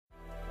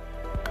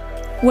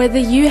Whether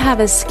you have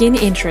a skin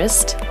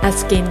interest, a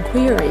skin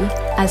query,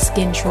 a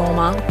skin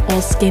trauma,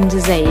 or skin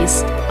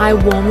disease, I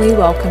warmly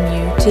welcome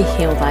you to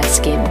Heal Thy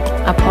Skin,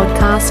 a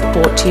podcast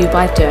brought to you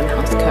by Derm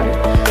Health Co.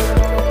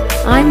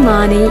 I'm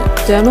Marnie,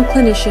 dermal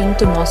clinician,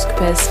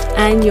 dermoscopist,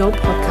 and your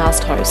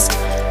podcast host.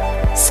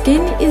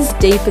 Skin is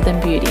deeper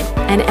than beauty,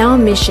 and our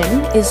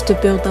mission is to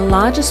build the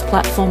largest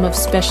platform of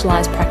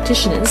specialised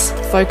practitioners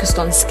focused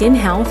on skin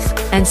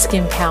health and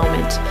skin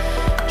empowerment.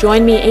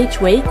 Join me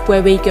each week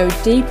where we go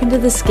deep into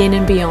the skin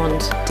and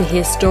beyond to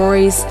hear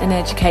stories and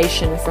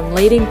education from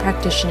leading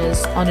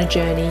practitioners on a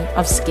journey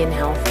of skin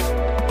health.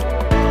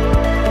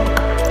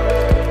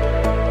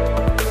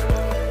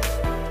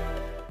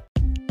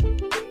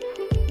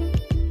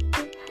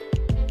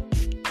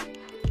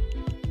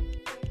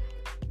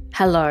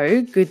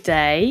 Hello, good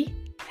day.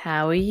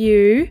 How are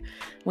you?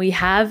 We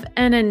have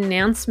an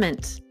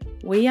announcement.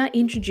 We are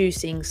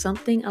introducing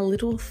something a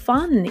little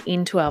fun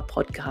into our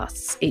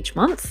podcasts each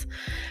month,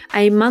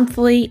 a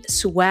monthly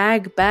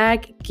swag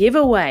bag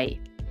giveaway.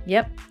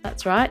 Yep,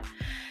 that's right.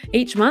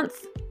 Each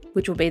month,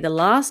 which will be the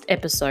last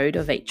episode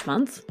of each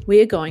month,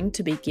 we are going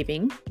to be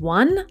giving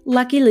one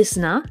lucky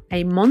listener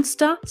a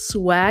monster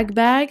swag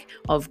bag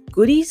of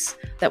goodies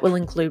that will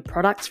include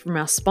products from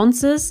our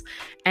sponsors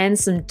and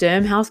some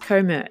Derm Health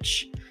Co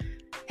merch.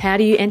 How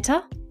do you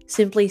enter?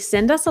 Simply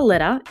send us a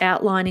letter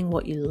outlining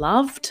what you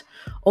loved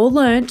or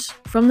learnt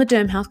from the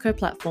Derm Health Co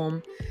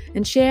platform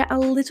and share a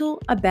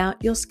little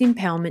about your skin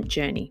empowerment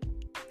journey.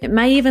 It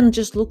may even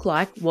just look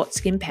like what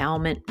skin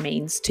empowerment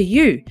means to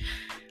you.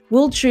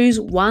 We'll choose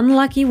one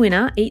lucky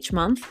winner each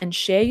month and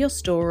share your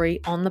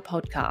story on the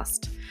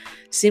podcast.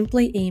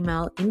 Simply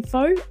email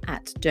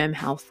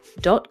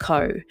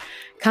info@dermhealth.co.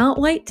 Can't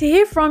wait to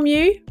hear from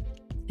you.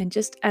 And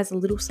just as a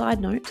little side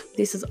note,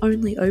 this is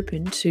only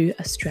open to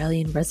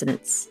Australian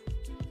residents.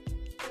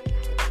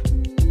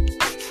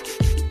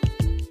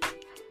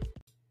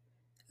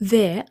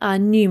 There are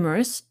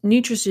numerous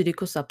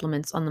nutraceutical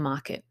supplements on the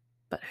market,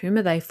 but whom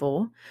are they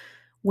for?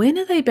 When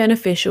are they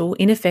beneficial,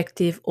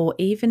 ineffective, or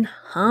even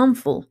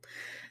harmful?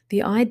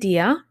 The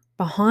idea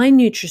behind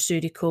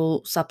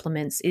nutraceutical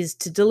supplements is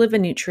to deliver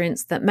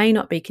nutrients that may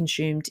not be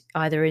consumed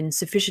either in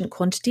sufficient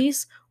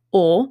quantities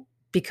or,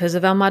 because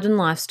of our modern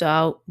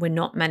lifestyle, we're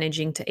not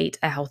managing to eat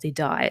a healthy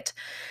diet.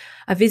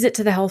 A visit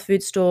to the health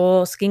food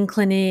store, skin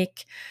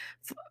clinic,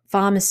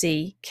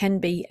 pharmacy can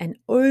be an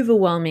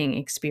overwhelming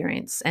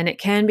experience, and it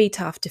can be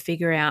tough to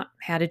figure out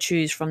how to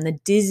choose from the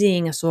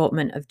dizzying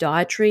assortment of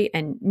dietary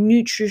and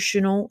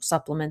nutritional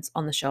supplements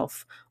on the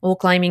shelf, all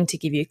claiming to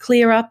give you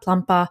clearer,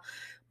 plumper,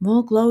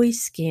 more glowy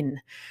skin.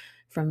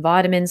 From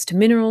vitamins to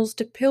minerals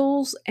to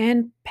pills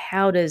and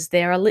powders,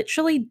 there are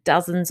literally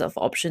dozens of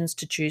options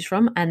to choose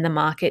from, and the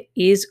market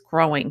is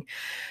growing.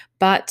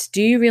 But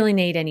do you really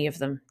need any of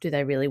them? Do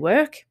they really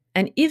work?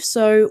 And if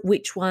so,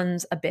 which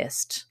ones are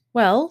best?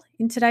 Well,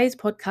 in today's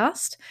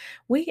podcast,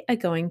 we are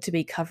going to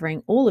be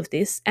covering all of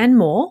this and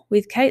more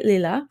with Kate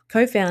Lilla,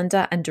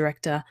 co-founder and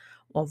director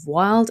of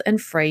Wild and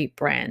Free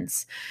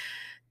Brands.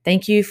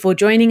 Thank you for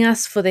joining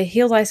us for the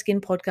Heal Thy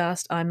Skin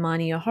podcast. I'm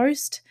Marnie, your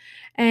host.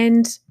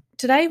 And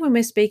today when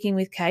we're speaking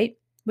with Kate,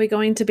 we're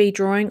going to be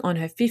drawing on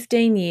her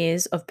 15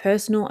 years of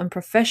personal and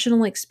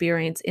professional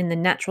experience in the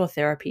natural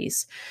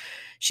therapies.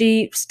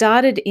 She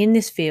started in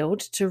this field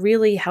to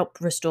really help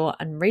restore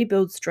and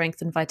rebuild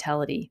strength and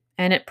vitality,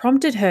 and it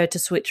prompted her to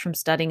switch from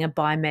studying a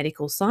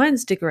biomedical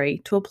science degree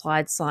to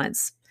applied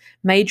science,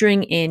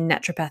 majoring in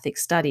naturopathic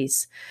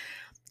studies.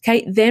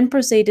 Kate then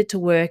proceeded to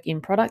work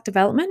in product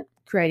development,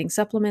 creating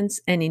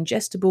supplements and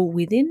ingestible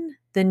within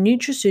the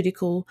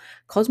nutraceutical,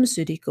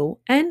 cosmeceutical,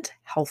 and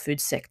health food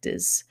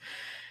sectors.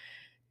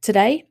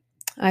 Today,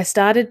 I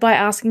started by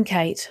asking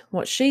Kate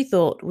what she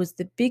thought was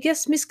the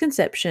biggest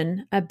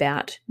misconception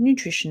about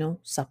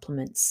nutritional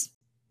supplements.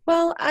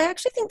 Well, I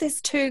actually think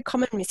there's two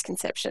common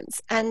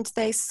misconceptions and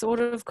they sort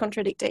of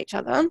contradict each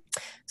other.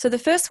 So the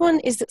first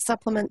one is that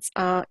supplements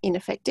are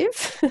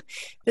ineffective.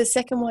 The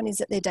second one is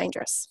that they're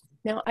dangerous.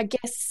 Now, I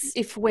guess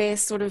if we're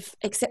sort of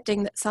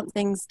accepting that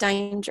something's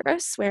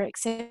dangerous, we're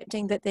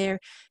accepting that they're,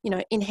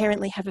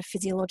 inherently have a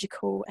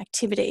physiological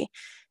activity.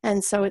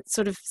 And so it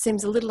sort of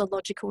seems a little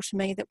illogical to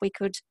me that we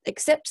could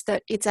accept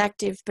that it's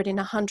active, but in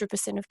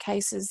 100% of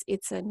cases,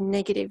 it's a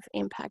negative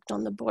impact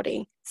on the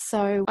body.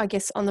 So I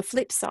guess on the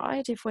flip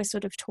side, if we're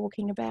sort of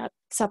talking about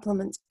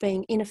supplements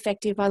being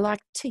ineffective, I like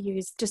to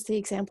use just the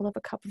example of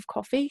a cup of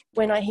coffee.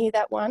 When I hear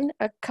that one,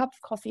 a cup of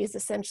coffee is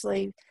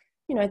essentially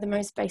the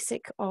most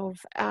basic of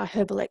our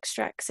herbal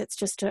extracts. It's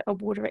just a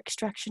water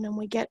extraction, and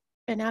we get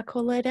an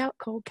alcohol let out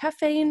called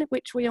caffeine,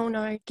 which we all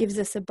know gives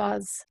us a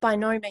buzz. By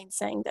no means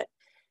saying that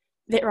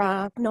there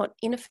are not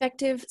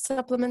ineffective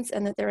supplements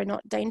and that there are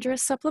not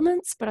dangerous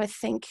supplements, but I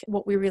think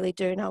what we really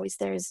do know is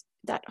there is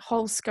that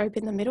whole scope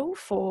in the middle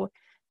for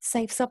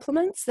safe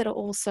supplements that are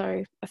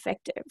also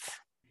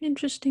effective.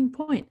 Interesting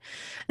point.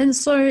 And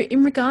so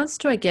in regards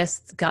to, I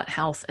guess, gut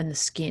health and the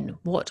skin,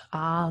 what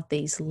are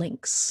these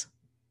links?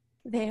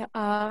 There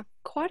are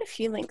quite a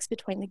few links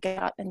between the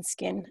gut and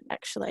skin,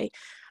 actually.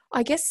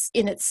 I guess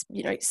in its,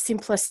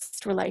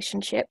 simplest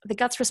relationship, the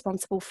gut's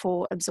responsible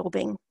for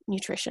absorbing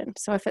nutrition.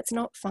 So if it's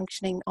not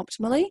functioning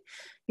optimally,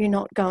 you're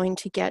not going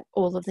to get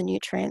all of the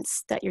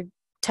nutrients that you're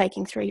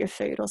taking through your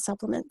food or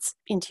supplements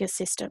into your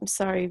system.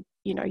 So,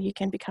 you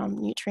can become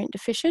nutrient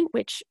deficient,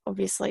 which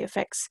obviously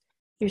affects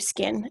your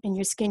skin, and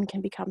your skin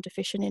can become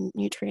deficient in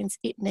nutrients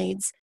it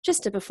needs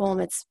just to perform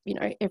its,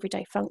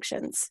 everyday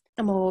functions.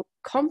 A more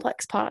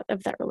complex part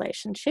of that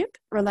relationship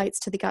relates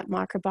to the gut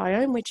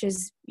microbiome, which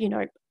is,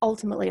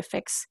 ultimately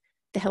affects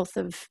the health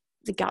of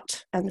the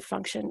gut and the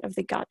function of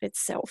the gut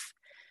itself.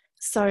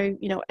 So,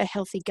 a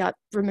healthy gut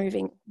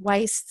removing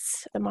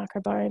wastes, the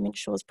microbiome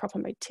ensures proper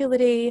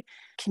motility,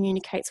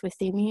 communicates with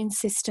the immune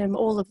system,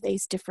 all of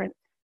these different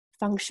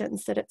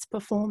functions that it's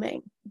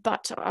performing.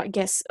 But I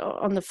guess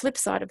on the flip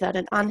side of that,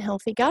 an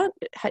unhealthy gut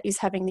is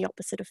having the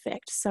opposite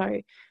effect.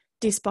 So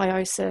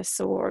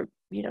dysbiosis or,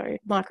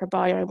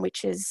 microbiome,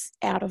 which is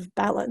out of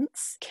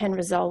balance, can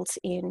result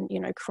in,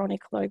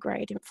 chronic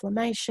low-grade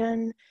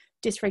inflammation,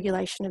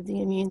 dysregulation of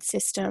the immune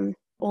system,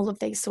 all of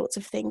these sorts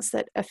of things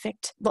that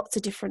affect lots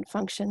of different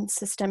functions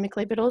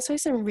systemically, but also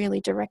some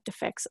really direct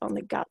effects on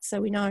the gut.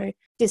 So we know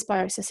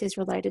dysbiosis is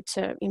related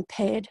to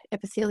impaired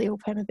epithelial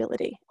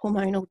permeability,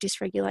 hormonal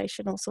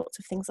dysregulation, all sorts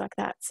of things like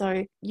that.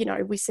 So,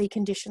 we see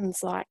conditions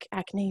like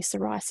acne,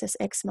 psoriasis,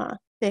 eczema.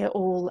 They're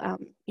all,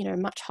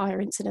 much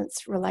higher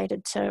incidence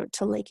related to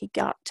leaky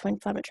gut, to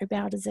inflammatory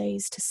bowel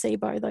disease, to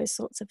SIBO, those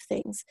sorts of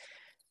things.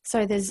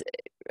 So there's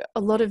a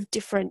lot of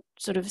different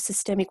sort of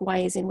systemic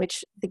ways in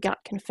which the gut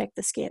can affect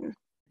the skin.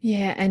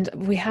 Yeah, and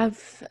we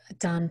have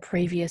done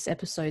previous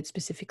episodes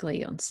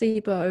specifically on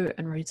SIBO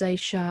and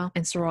rosacea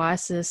and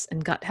psoriasis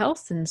and gut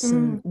health, and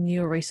some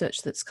newer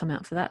research that's come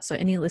out for that. So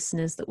any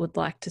listeners that would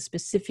like to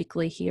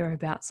specifically hear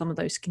about some of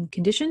those skin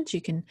conditions, you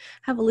can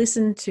have a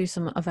listen to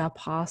some of our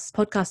past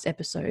podcast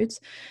episodes.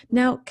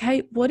 Now,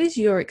 Kate, what is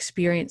your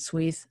experience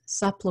with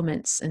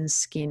supplements and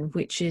skin,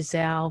 which is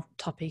our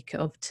topic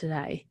of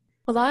today?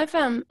 Well,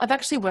 I've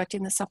actually worked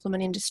in the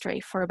supplement industry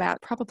for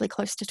about probably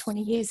close to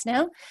 20 years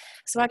now.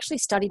 So I actually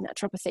studied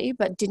naturopathy,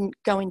 but didn't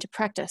go into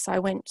practice. I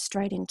went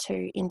straight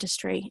into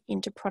industry,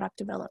 into product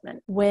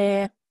development,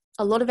 where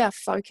a lot of our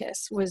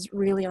focus was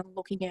really on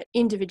looking at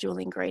individual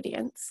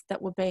ingredients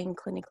that were being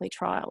clinically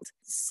trialed.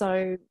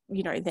 So,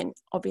 then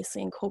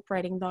obviously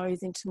incorporating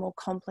those into more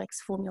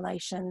complex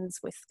formulations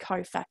with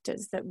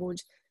cofactors that would,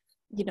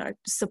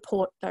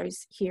 support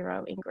those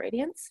hero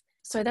ingredients.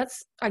 So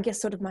that's, I guess,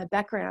 sort of my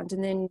background.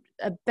 And then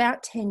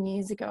about 10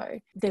 years ago,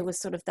 there was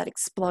sort of that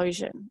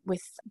explosion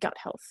with gut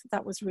health.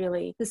 That was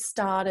really the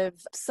start of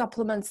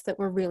supplements that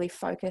were really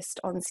focused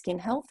on skin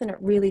health. And it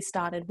really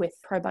started with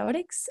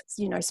probiotics,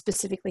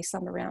 specifically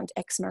some around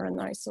eczema and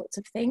those sorts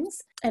of things.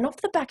 And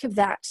off the back of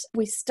that,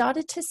 we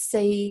started to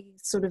see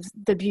sort of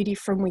the beauty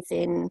from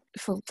within,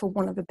 for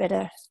want of a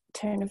better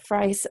turn of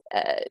phrase,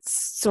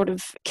 sort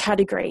of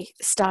category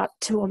start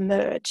to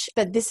emerge.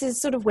 But this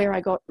is sort of where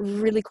I got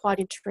really quite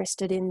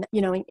interested in,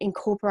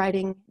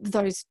 incorporating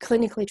those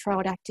clinically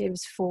trialed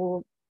actives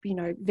for,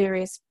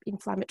 various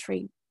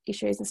inflammatory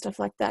issues and stuff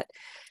like that,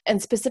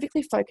 and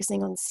specifically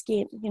focusing on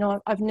skin.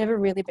 I've never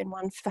really been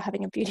one for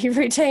having a beauty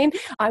routine.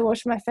 I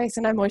wash my face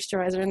and I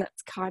moisturize, and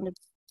that's kind of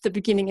the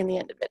beginning and the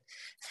end of it.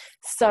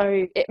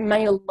 So it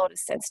made a lot of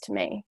sense to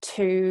me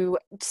to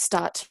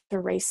start to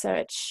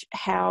research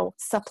how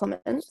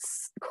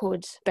supplements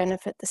could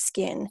benefit the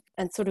skin.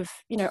 And sort of,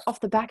 off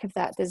the back of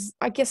that, there's,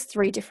 I guess,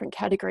 3 different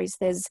categories.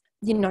 There's,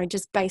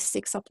 just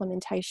basic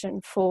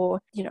supplementation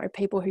for,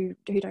 people who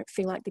don't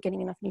feel like they're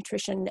getting enough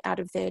nutrition out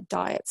of their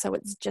diet. So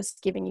it's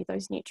just giving you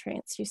those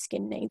nutrients your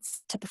skin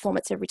needs to perform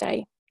its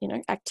everyday,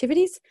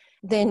 activities.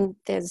 Then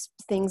there's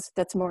things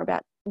that's more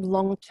about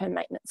long-term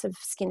maintenance of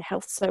skin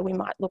health. So we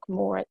might look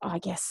more at, I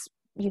guess,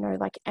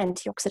 like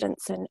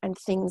antioxidants and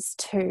things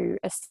to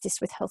assist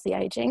with healthy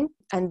aging.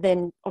 And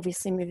then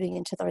obviously moving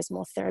into those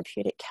more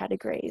therapeutic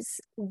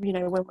categories,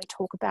 when we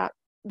talk about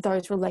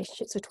those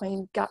relationships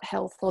between gut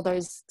health or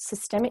those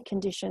systemic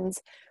conditions,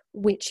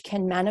 which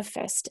can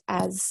manifest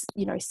as,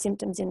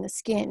 symptoms in the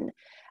skin.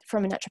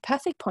 From a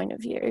naturopathic point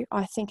of view,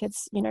 I think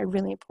it's,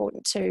 really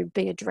important to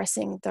be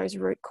addressing those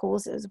root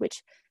causes,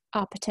 which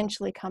are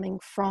potentially coming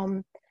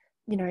from,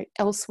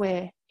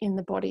 elsewhere in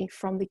the body,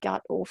 from the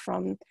gut or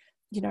from,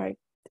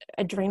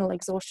 adrenal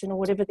exhaustion or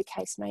whatever the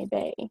case may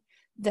be,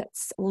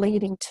 that's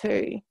leading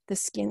to the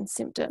skin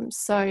symptoms.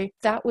 So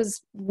that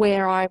was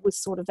where I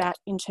was sort of at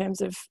in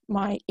terms of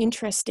my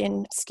interest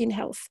in skin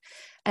health.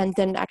 And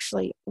then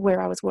actually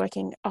where I was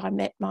working, I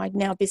met my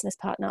now business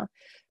partner,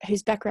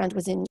 whose background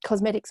was in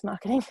cosmetics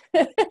marketing.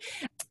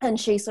 And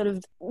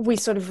we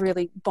sort of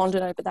really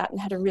bonded over that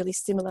and had a really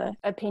similar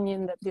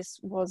opinion that this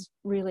was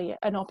really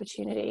an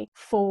opportunity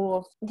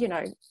for,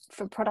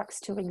 for products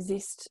to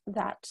exist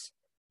that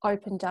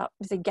opened up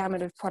the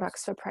gamut of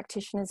products for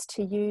practitioners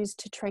to use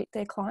to treat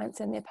their clients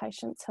and their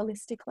patients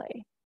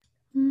holistically.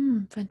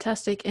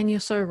 Fantastic. And you're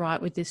so right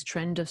with this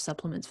trend of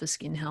supplements for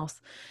skin health.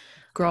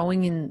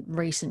 growing in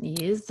recent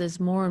years. There's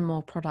more and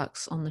more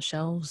products on the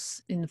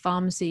shelves in the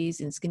pharmacies,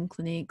 in skin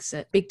clinics,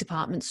 at big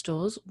department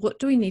stores. What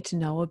do we need to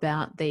know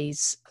about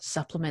these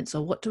supplements,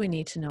 or what do we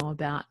need to know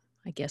about,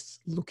 I guess,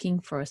 looking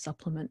for a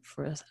supplement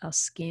for our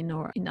skin,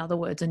 or in other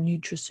words, a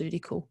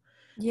nutraceutical?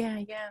 Yeah,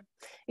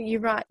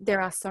 you're right.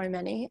 There are so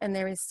many and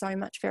there is so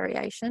much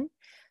variation.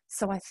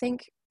 So I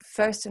think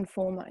first and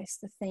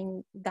foremost, the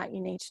thing that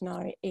you need to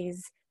know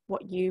is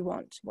what you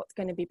want, what's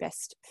going to be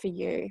best for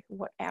you,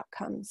 what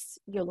outcomes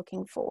you're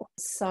looking for.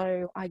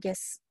 So I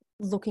guess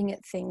looking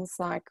at things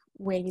like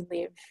where you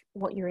live,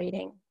 what you're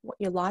eating, what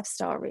your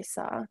lifestyle risks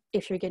are,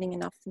 if you're getting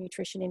enough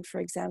nutrition in,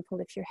 for example,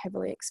 if you're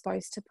heavily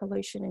exposed to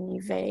pollution and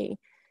UV,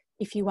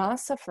 if you are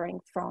suffering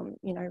from,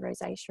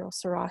 rosacea or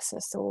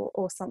psoriasis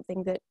or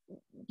something that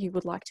you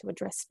would like to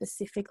address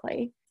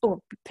specifically, or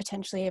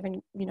potentially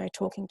even,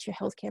 talking to your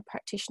healthcare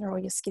practitioner or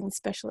your skin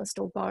specialist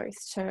or both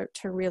to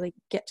really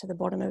get to the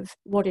bottom of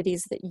what it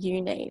is that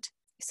you need.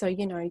 So,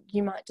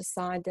 you might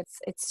decide that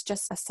it's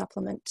just a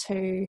supplement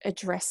to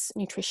address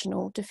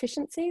nutritional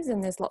deficiencies,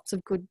 and there's lots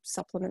of good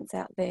supplements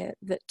out there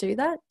that do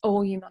that.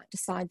 Or you might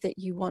decide that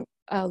you want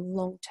a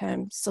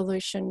long-term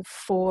solution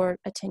for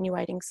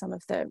attenuating some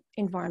of the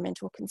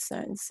environmental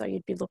concerns. So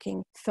you'd be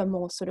looking for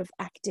more sort of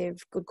active,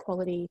 good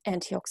quality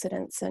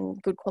antioxidants and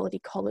good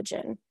quality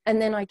collagen.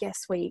 And then I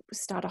guess we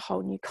start a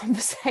whole new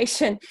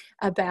conversation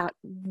about,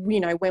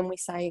 when we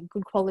say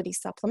good quality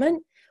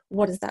supplement,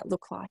 what does that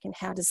look like and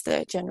how does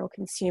the general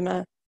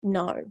consumer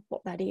know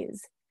what that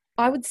is?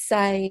 I would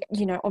say,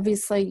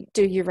 obviously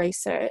do your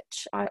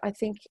research. I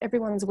think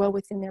everyone's well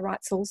within their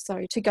rights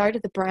also to go to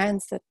the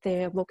brands that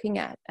they're looking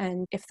at.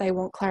 And if they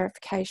want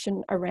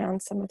clarification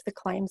around some of the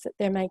claims that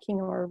they're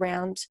making or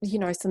around,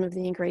 some of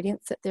the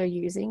ingredients that they're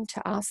using,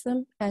 to ask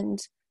them. And,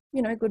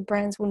 good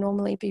brands will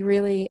normally be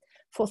really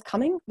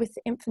forthcoming with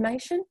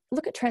information.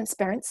 Look at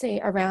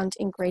transparency around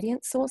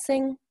ingredient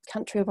sourcing,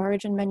 country of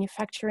origin,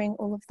 manufacturing,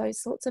 all of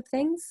those sorts of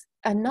things.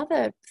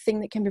 Another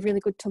thing that can be really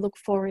good to look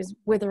for is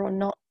whether or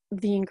not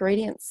the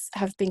ingredients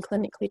have been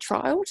clinically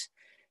trialed.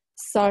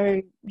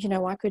 So,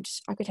 I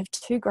could have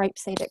 2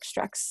 grapeseed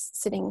extracts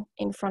sitting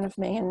in front of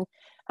me, and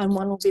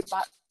one will be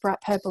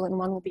bright purple and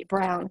one will be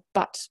brown.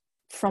 But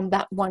from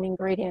that one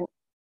ingredient,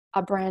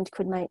 a brand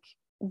could make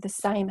the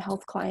same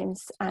health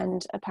claims,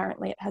 and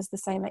apparently it has the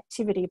same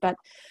activity, but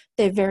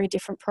they're very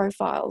different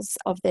profiles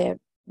of their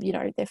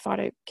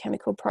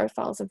phytochemical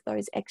profiles of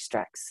those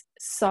extracts.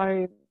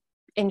 So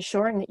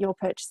ensuring that you're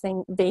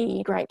purchasing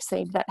the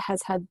grapeseed that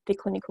has had the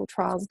clinical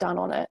trials done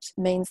on it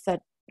means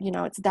that,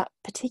 it's that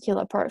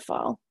particular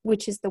profile,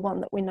 which is the one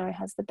that we know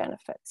has the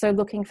benefit. So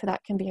looking for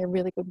that can be a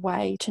really good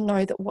way to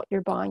know that what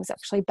you're buying is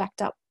actually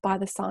backed up by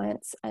the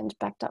science and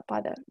backed up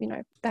by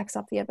backs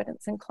up the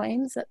evidence and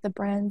claims that the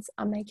brands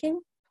are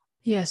making.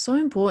 Yeah, so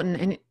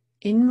important. And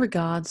in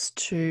regards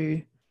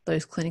to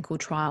those clinical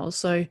trials,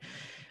 so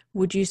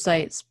would you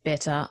say it's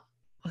better?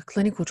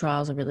 Clinical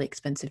trials are really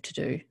expensive to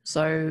do.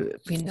 So,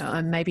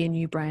 maybe a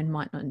new brand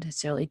might not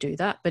necessarily do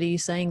that, but are you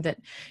saying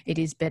that it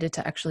is better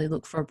to actually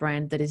look for a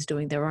brand that is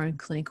doing their own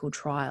clinical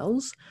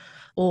trials,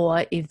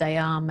 or if they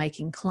are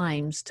making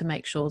claims, to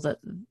make sure that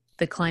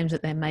the claims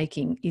that they're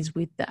making is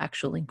with the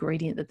actual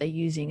ingredient that they're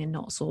using and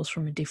not sourced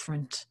from a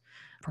different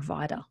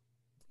provider?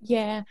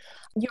 Yeah,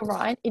 you're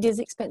right. It is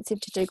expensive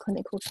to do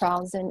clinical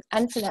trials,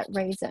 and for that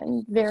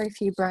reason, very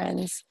few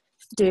brands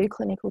do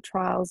clinical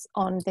trials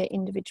on their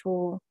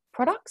individual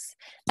products.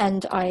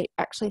 And I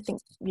actually think,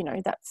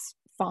 that's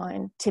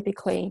fine.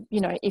 Typically,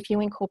 if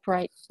you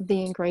incorporate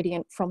the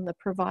ingredient from the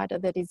provider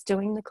that is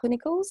doing the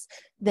clinicals,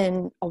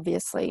 then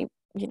obviously,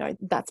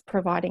 that's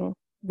providing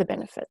the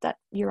benefit that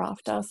you're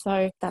after.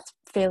 So that's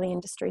fairly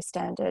industry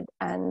standard,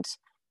 and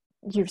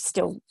you're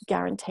still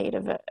guaranteed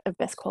of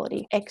best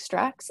quality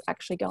extracts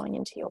actually going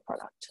into your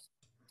product.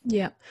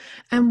 Yeah.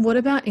 And what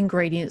about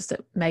ingredients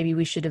that maybe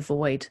we should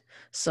avoid?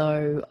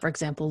 So, for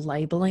example,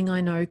 labeling, I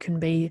know, can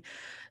be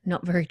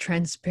not very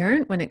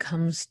transparent when it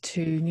comes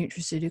to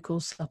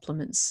nutraceutical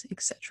supplements,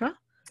 etc.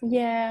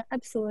 Yeah,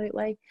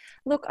 absolutely.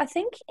 Look, I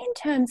think in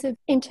terms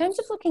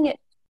of looking at,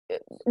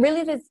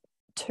 really there's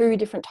 2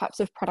 different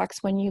types of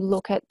products when you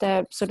look at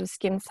the sort of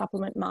skin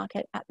supplement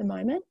market at the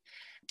moment.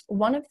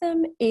 One of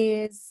them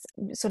is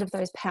sort of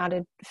those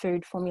powdered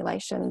food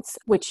formulations,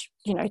 which,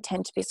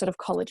 tend to be sort of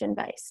collagen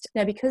based.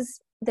 Now, because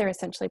they're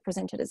essentially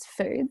presented as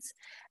foods,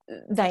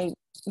 they're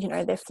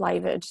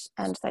flavored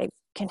and they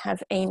can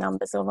have E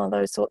numbers and all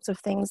those sorts of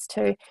things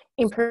to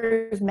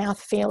improve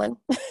mouthfeel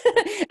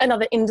and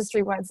other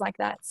industry words like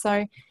that.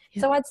 So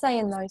I'd say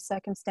in those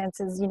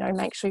circumstances,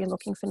 make sure you're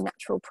looking for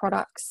natural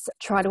products.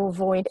 Try to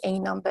avoid E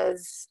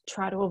numbers.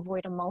 Try to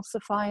avoid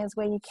emulsifiers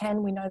where you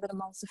can. We know that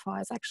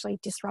emulsifiers actually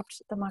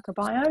disrupt the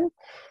microbiome.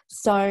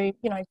 So,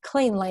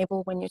 clean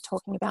label when you're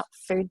talking about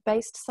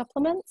food-based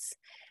supplements.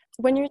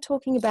 When you're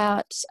talking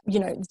about,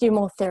 your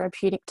more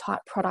therapeutic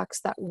type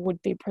products that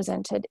would be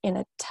presented in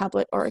a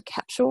tablet or a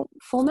capsule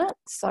format,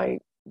 so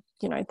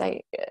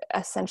they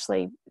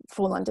essentially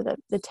fall under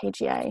the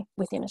TGA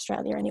within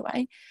Australia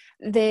anyway.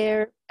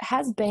 There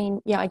has been,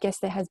 I guess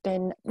there has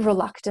been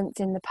reluctance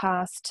in the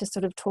past to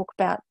sort of talk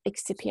about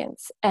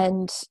excipients,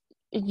 and,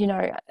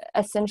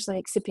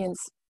 essentially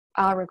excipients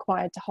are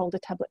required to hold a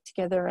tablet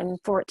together and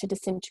for it to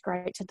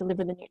disintegrate to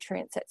deliver the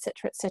nutrients, etc.,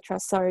 etc.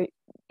 So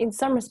in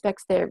some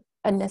respects, they're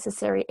a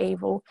necessary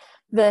evil.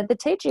 The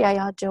TGA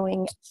are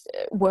doing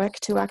work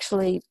to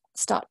actually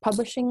start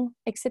publishing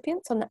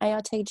excipients on the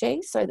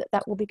ARTG so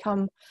that will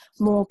become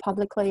more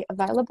publicly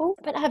available.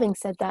 But having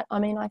said that, I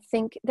mean, I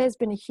think there's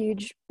been a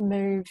huge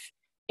move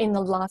in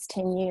the last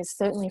 10 years,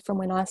 certainly from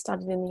when I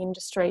started in the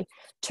industry,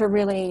 to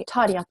really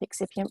tidy up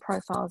excipient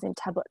profiles in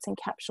tablets and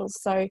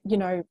capsules. So,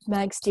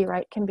 mag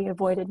stearate can be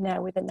avoided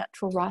now with a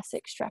natural rice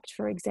extract,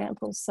 for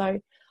example. So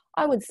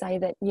I would say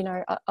that,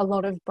 a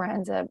lot of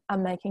brands are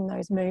making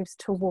those moves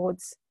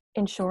towards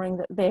ensuring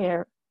that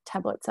their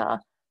tablets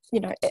are,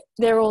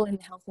 they're all in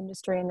the health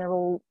industry and they're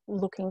all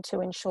looking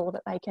to ensure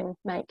that they can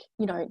make,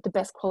 the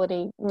best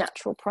quality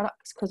natural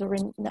products because they're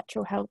in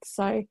natural health.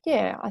 So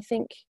yeah, I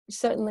think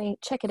certainly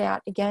check it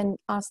out. Again,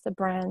 ask the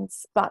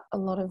brands, but a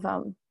lot of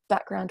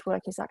background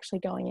work is actually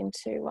going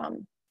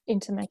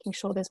into making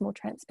sure there's more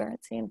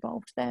transparency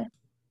involved there.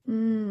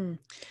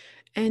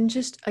 And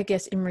just, I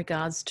guess, in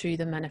regards to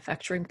the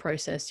manufacturing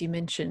process, you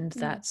mentioned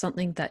that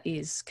something that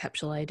is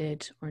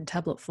capsulated or in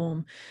tablet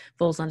form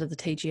falls under the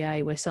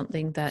TGA, where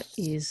something that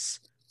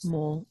is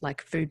more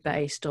like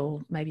food-based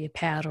or maybe a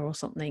powder or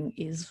something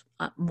is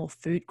more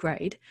food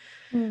grade.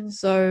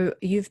 So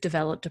you've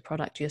developed a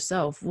product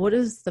yourself. What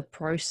does the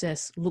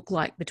process look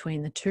like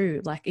between the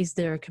two? Like, is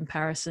there a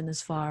comparison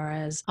as far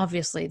as,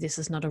 obviously this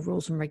is not a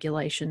rules and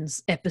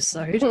regulations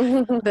episode,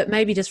 but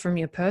maybe just from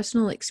your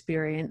personal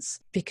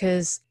experience,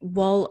 because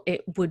while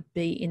it would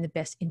be in the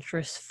best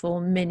interest for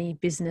many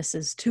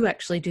businesses to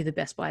actually do the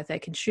best by their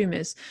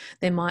consumers,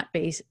 there might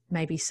be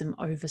maybe some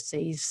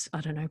overseas, I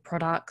don't know,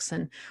 products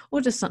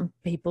or just some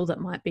people that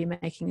might be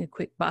making a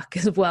quick buck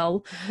as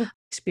well.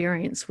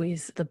 Experience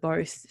with the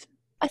both?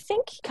 I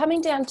think coming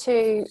down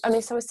to,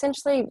 so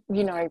essentially,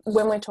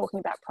 when we're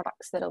talking about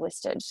products that are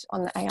listed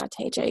on the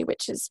ARTG,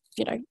 which is,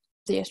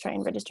 the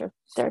Australian Register of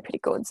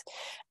Therapeutic Goods,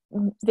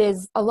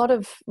 there's a lot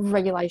of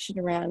regulation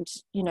around,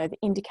 the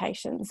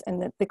indications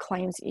and the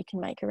claims that you can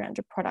make around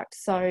your product.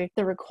 So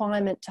the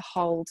requirement to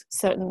hold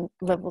certain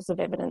levels of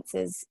evidence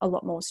is a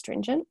lot more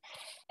stringent.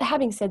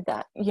 Having said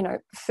that,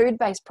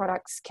 food-based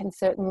products can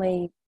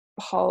certainly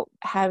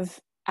have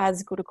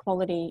as good a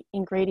quality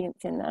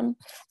ingredients in them,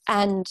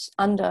 and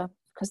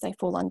because they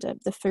fall under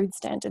the food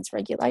standards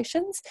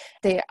regulations,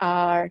 there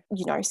are,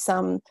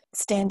 some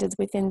standards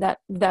within that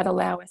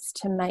allow us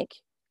to make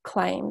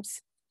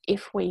claims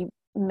if we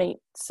meet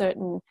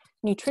certain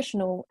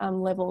nutritional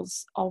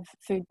levels of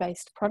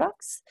food-based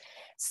products.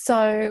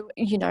 So,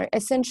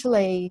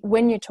 essentially,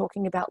 when you're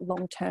talking about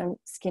long-term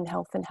skin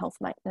health and health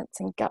maintenance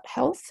and gut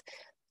health,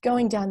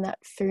 going down that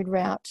food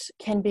route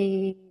can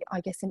be,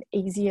 I guess, an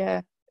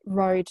easier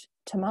road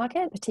to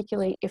market,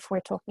 particularly if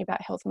we're talking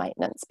about health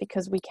maintenance,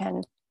 because we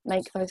can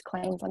make those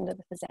claims under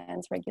the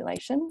FSANZ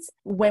regulations.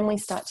 When we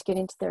start to get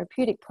into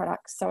therapeutic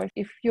products, so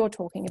if you're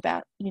talking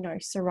about,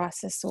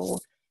 psoriasis or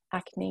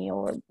acne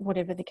or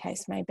whatever the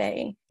case may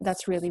be,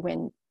 that's really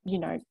when,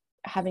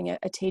 having a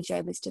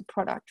TGA listed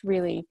product,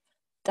 really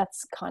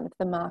that's kind of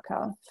the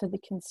marker for the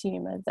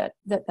consumer that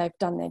they've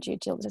done their due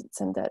diligence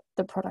and that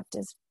the product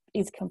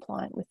is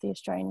compliant with the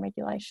Australian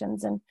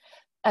regulations. And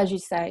as you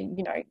say,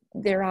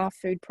 there are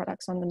food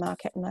products on the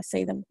market, and I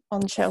see them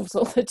on shelves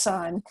all the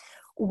time,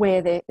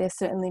 where they're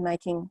certainly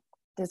making,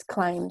 there's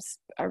claims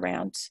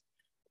around,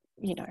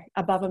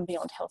 above and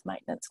beyond health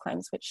maintenance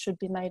claims, which should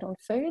be made on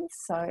foods.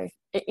 So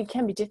it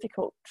can be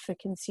difficult for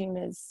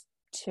consumers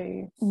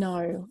to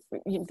know.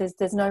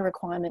 There's no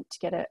requirement to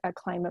get a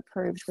claim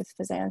approved with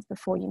FSANZ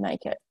before you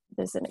make it.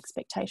 There's an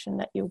expectation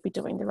that you'll be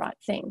doing the right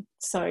thing.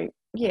 So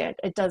yeah,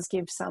 it does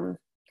give some,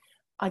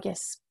 I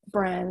guess,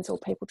 brands or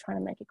people trying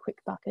to make a quick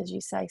buck, as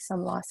you say,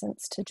 some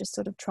license to just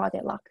sort of try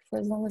their luck for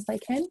as long as they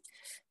can.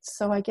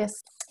 So I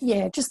guess,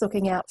 yeah, just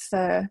looking out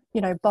for,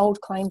 bold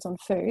claims on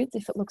foods.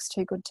 If it looks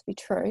too good to be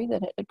true,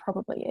 then it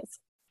probably is.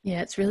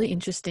 Yeah, it's really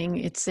interesting.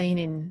 It's seen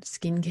in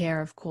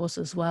skincare, of course,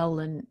 as well,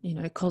 and,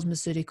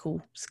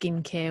 cosmeceutical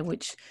skincare,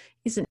 which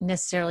isn't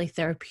necessarily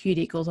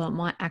therapeutic, although it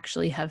might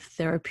actually have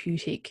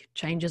therapeutic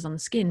changes on the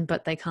skin,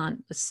 but they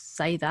can't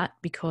say that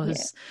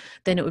because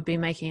then it would be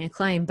making a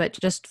claim. But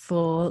just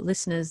for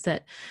listeners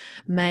that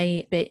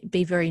may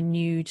be very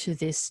new to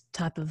this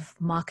type of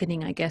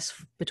marketing, I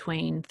guess,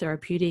 between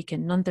therapeutic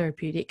and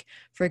non-therapeutic,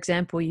 for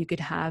example, you could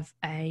have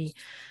a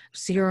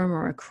serum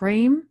or a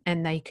cream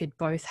and they could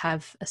both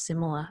have a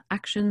similar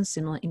action,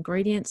 similar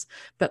ingredients,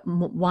 but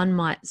one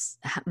might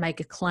make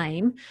a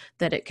claim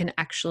that it can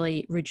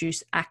actually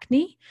reduce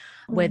acne,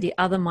 where the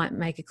other might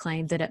make a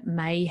claim that it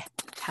may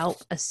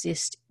help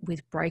assist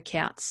with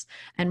breakouts.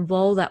 And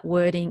while that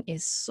wording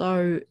is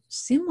so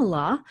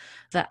similar,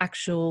 the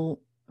actual,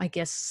 I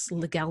guess,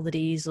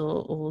 legalities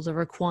or the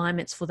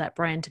requirements for that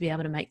brand to be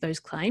able to make those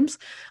claims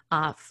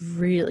are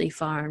really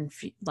far and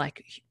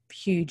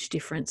huge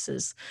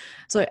differences.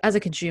 So as a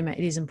consumer,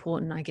 it is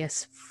important, I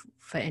guess,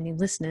 for any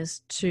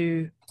listeners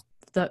to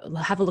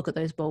have a look at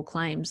those bold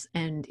claims,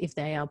 and if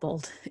they are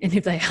bold and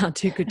if they are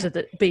too good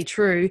to be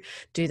true,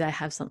 do they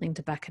have something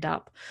to back it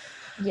up?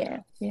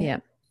 Yeah.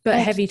 But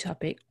heavy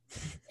topic.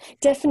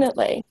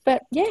 Definitely.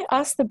 But yeah,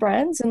 ask the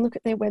brands and look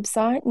at their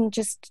website and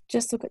just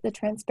look at the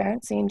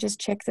transparency and just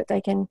check that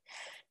they can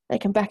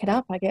back it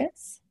up, I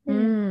guess.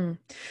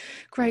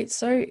 Great.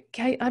 So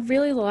Kate, I'd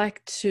really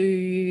like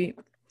to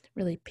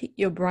really pick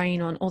your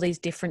brain on all these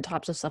different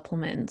types of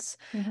supplements.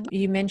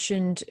 You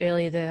mentioned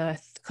earlier there are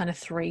kind of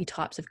 3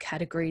 types of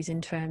categories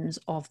in terms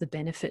of the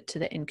benefit to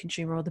the end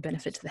consumer or the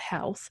benefit to the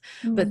health.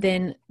 But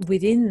then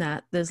within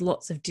that, there's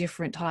lots of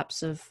different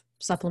types of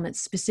supplements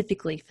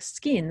specifically for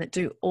skin that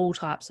do all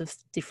types of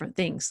different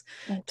things.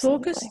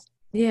 Absolutely.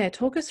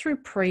 Talk us through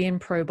pre and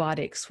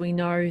probiotics. We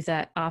know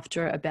that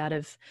after a bout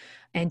of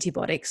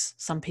antibiotics,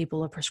 some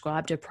people are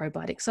prescribed a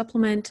probiotic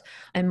supplement,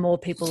 and more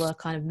people are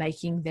kind of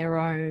making their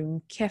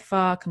own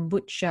kefir,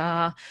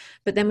 kombucha.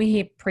 But then we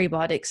hear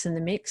prebiotics in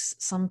the mix.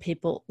 Some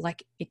people,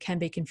 like, it can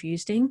be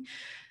confusing.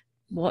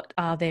 What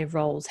are their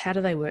roles? How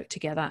do they work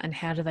together, and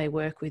how do they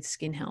work with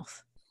skin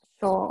health?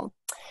 Sure.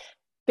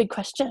 Big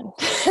question.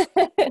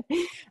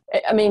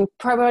 I mean,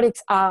 probiotics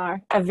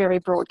are a very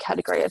broad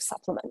category of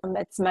supplement.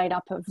 It's made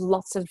up of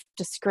lots of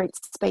discrete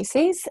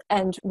species,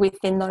 and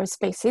within those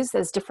species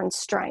there's different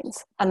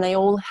strains, and they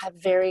all have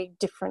very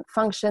different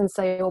functions.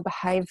 They all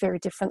behave very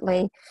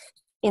differently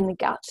in the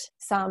gut.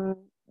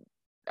 Some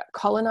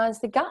colonize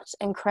the gut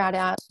and crowd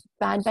out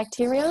bad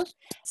bacteria.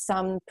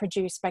 Some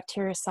produce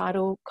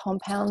bactericidal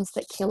compounds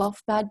that kill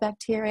off bad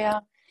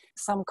bacteria.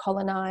 Some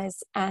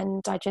colonize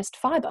and digest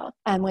fiber.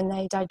 And when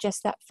they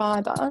digest that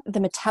fiber, the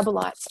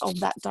metabolites of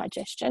that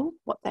digestion,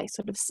 what they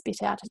sort of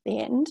spit out at the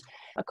end,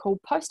 are called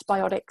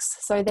postbiotics.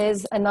 So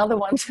there's another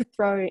one to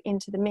throw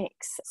into the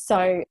mix.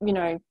 So, you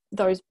know,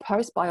 those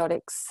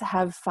postbiotics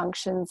have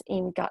functions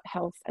in gut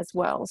health as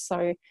well.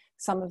 So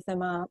some of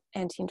them are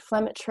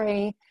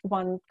anti-inflammatory.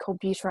 One called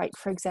butyrate,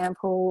 for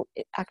example,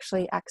 it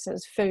actually acts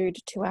as food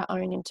to our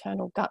own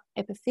internal gut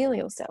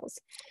epithelial cells.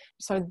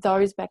 So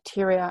those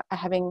bacteria are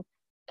having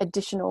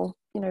additional,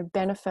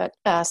 benefit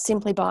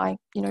simply by,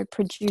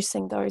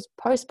 producing those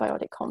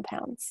postbiotic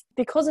compounds.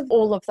 Because of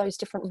all of those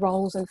different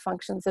roles and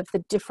functions of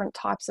the different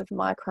types of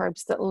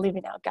microbes that live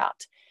in our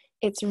gut,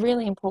 it's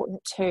really important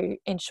to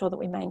ensure that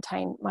we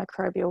maintain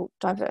microbial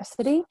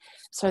diversity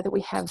so that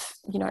we have,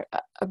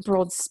 a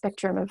broad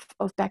spectrum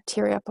of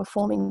bacteria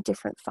performing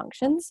different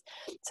functions.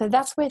 So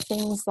that's where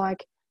things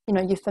like,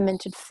 your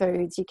fermented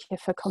foods, your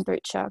kefir,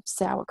 kombucha,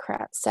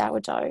 sauerkraut,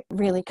 sourdough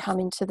really come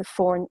into the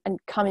fore and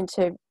come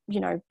into,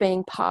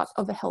 being part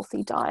of a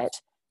healthy diet.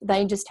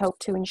 They just help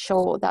to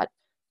ensure that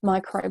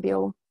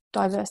microbial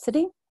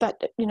diversity. But,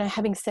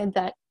 having said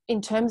that, in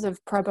terms of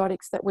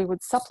probiotics that we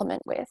would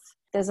supplement with,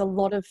 there's a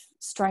lot of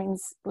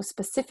strains or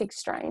specific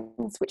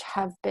strains which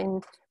have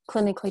been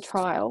clinically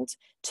trialed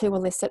to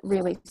elicit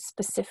really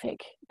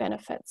specific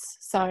benefits.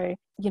 So,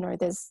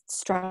 there's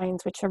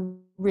strains which are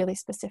really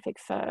specific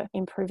for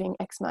improving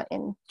eczema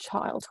in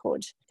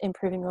childhood,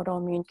 improving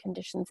autoimmune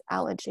conditions,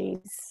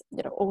 allergies,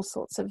 all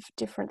sorts of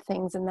different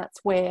things. And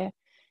that's where,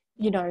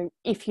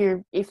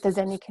 if there's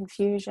any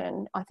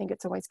confusion, I think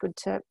it's always good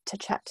to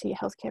chat to your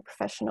healthcare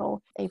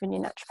professional, even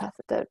your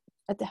naturopath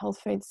at the health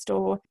food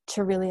store,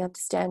 to really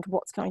understand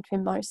what's going to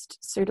be most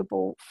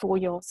suitable for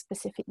your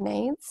specific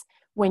needs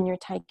when you're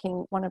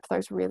taking one of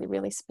those really,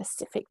 really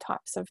specific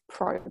types of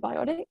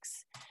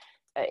probiotics.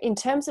 In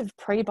terms of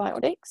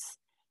prebiotics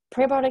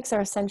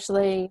are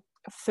essentially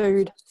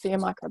food for your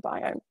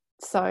microbiome.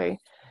 So,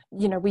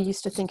 we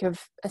used to think of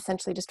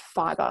essentially just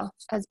fiber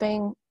as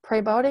being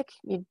prebiotic.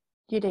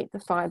 You'd eat the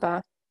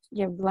fiber,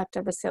 your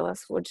lactobacillus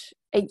would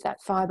eat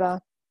that fiber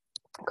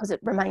because it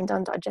remained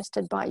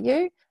undigested by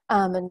you,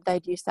 and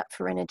they'd use that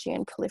for energy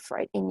and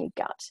proliferate in your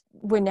gut.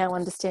 We're now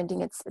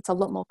understanding it's a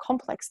lot more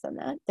complex than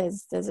that.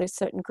 There's a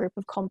certain group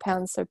of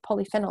compounds, so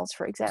polyphenols,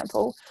 for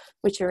example,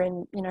 which are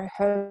in,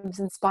 herbs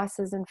and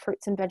spices and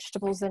fruits and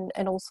vegetables and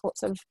all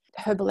sorts of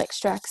herbal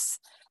extracts,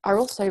 are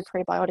also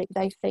prebiotic.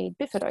 They feed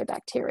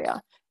bifidobacteria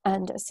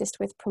and assist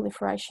with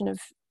proliferation of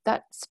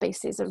that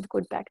species of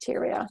good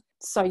bacteria.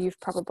 So you've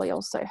probably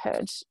also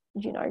heard,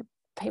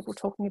 people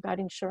talking about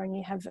ensuring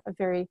you have a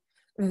very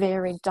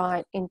varied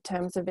diet in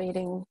terms of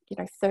eating,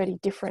 30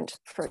 different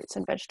fruits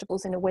and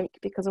vegetables in a week,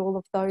 because all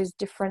of those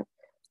different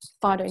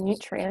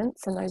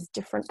phytonutrients and those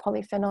different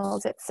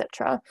polyphenols,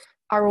 etc.,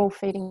 are all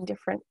feeding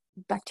different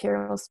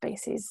bacterial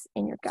species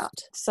in your gut.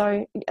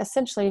 So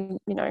essentially,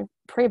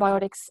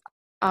 prebiotics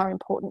are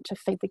important to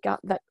feed the gut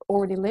that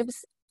already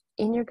lives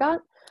in your gut.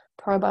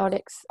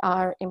 Probiotics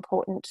are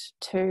important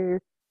to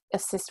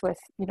assist with,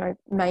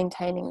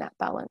 maintaining that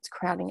balance,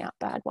 crowding out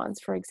bad ones,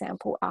 for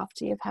example,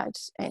 after you've had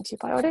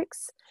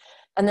antibiotics.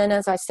 And then,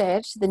 as I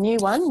said, the new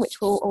one, which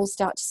we'll all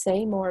start to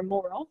see more and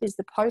more of, is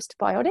the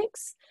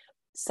postbiotics.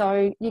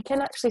 So you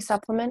can actually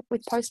supplement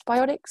with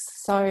postbiotics.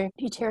 So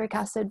butyric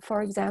acid,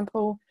 for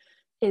example,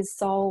 is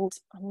sold.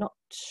 I'm not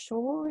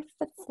sure if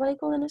it's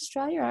legal in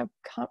Australia. I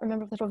can't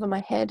remember off the top of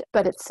my head,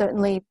 but it's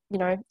certainly,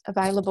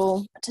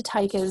 available to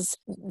take as,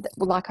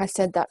 like I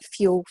said, that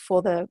fuel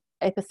for the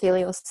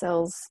epithelial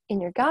cells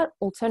in your gut.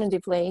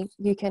 Alternatively,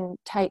 you can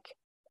take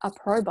a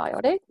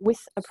probiotic with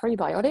a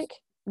prebiotic,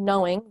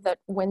 knowing that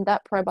when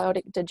that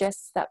probiotic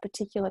digests that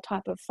particular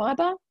type of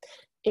fiber,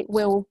 it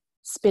will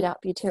spit out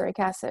butyric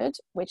acid,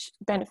 which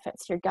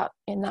benefits your gut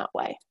in that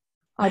way.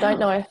 Wow. I don't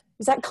know.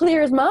 Is that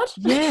clear as mud?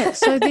 Yeah.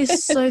 So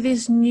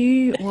this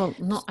new, well,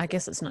 not, I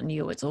guess it's not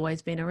new. It's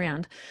always been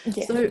around.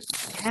 Yeah. So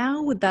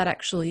how would that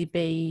actually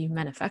be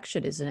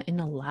manufactured? Is it in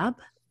a lab?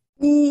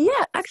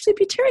 Yeah, actually,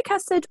 butyric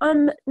acid,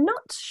 I'm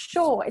not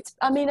sure. It's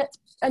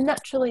a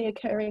naturally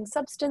occurring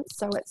substance,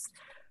 so it's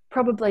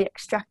probably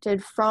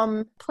extracted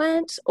from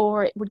plant,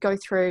 or it would go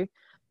through,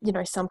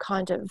 some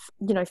kind of,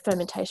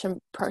 fermentation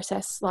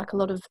process. Like a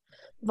lot of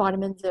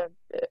vitamins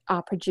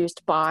are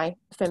produced by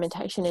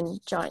fermentation in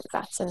giant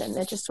vats, and then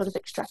they're just sort of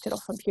extracted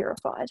off and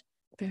purified.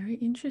 Very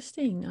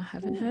interesting. I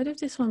haven't heard of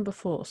this one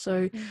before.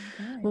 So,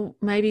 Okay. well,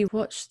 maybe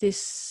watch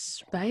this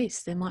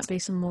space. There might be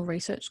some more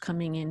research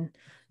coming in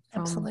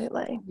from.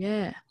 Absolutely.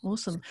 Yeah,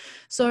 awesome.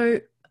 So,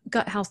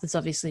 gut health is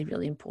obviously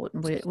really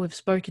important. We've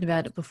spoken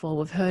about it before.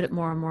 We've heard it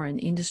more and more in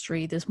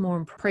industry. There's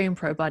more pre and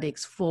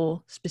probiotics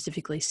for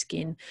specifically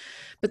skin,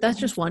 but that's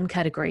just one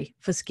category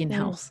for skin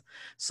health.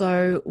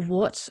 So,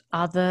 what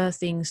other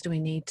things do we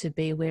need to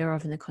be aware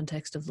of in the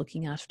context of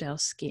looking after our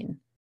skin?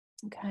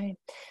 Okay.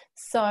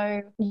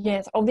 So,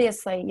 yes,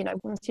 obviously,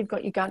 once you've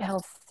got your gut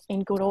health in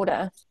good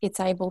order,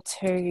 it's able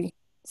to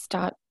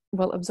start,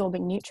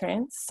 absorbing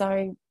nutrients.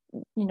 So,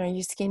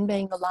 your skin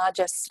being the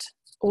largest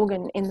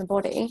organ in the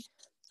body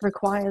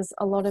requires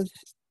a lot of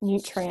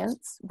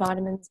nutrients,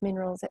 vitamins,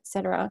 minerals,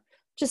 etc.,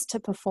 just to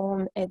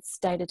perform its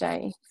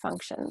day-to-day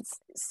functions.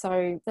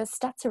 So, there's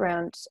stats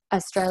around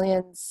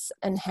Australians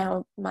and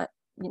how much,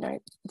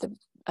 the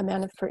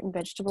amount of fruit and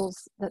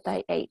vegetables that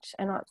they eat,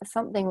 and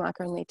something like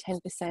only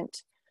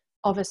 10%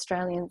 of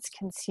Australians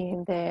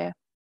consume their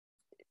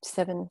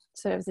 7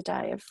 serves a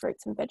day of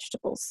fruits and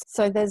vegetables.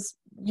 So there's,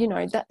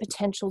 that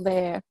potential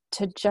there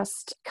to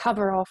just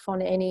cover off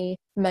on any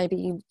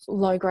maybe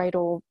low grade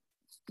or,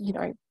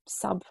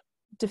 sub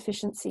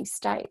deficiency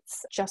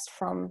states just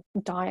from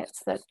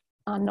diets that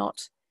are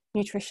not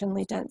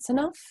nutritionally dense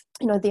enough.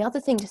 The other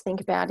thing to think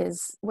about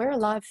is we're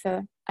alive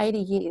for 80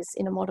 years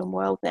in a modern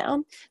world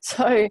now.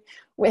 So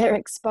we're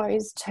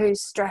exposed to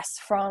stress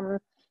from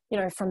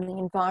the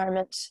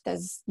environment.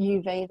 There's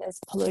UV, there's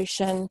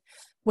pollution.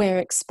 We're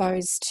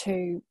exposed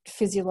to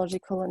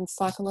physiological and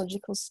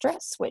psychological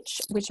stress,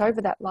 which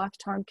over that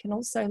lifetime can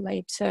also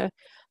lead to,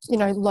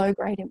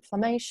 low-grade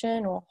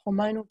inflammation or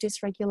hormonal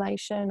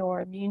dysregulation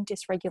or immune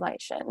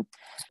dysregulation.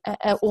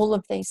 All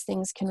of these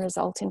things can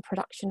result in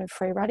production of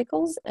free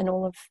radicals, and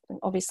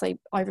obviously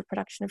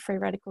overproduction of free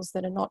radicals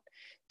that are not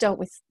dealt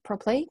with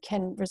properly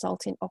can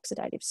result in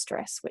oxidative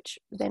stress, which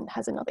then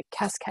has another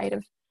cascade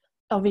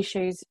of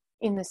issues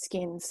in the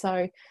skin.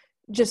 So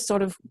just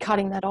sort of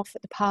cutting that off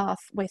at the path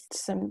with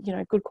some,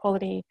 good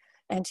quality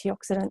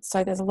antioxidants.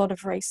 So there's a lot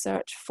of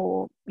research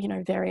for,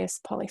 various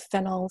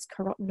polyphenols,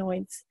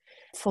 carotenoids,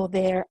 for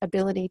their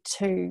ability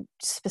to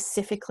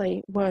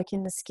specifically work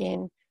in the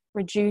skin,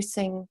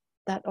 reducing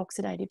that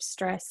oxidative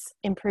stress,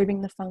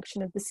 improving the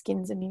function of the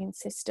skin's immune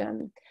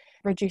system,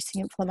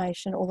 reducing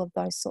inflammation, all of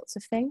those sorts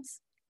of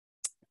things.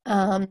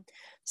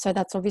 So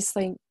that's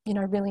obviously,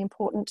 really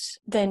important.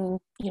 Then,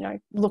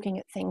 looking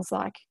at things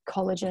like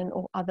collagen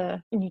or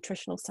other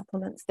nutritional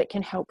supplements that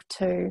can help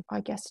to,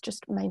 I guess,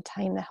 just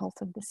maintain the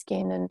health of the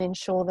skin and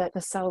ensure that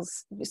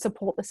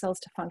support the cells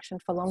to function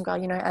for longer.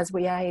 As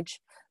we age,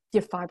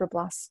 your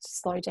fibroblasts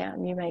slow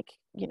down, you make,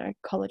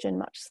 collagen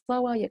much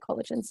slower, your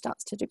collagen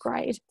starts to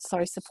degrade.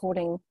 So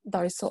supporting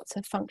those sorts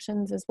of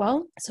functions as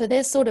well. So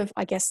there's sort of,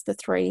 I guess, the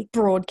three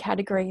broad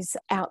categories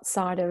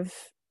outside of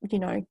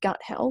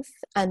gut health,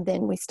 and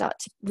then we start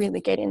to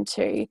really get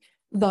into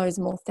those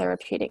more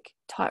therapeutic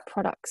type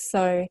products.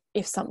 So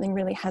if something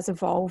really has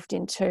evolved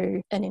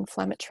into an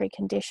inflammatory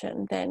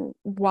condition, then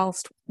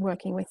whilst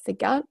working with the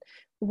gut,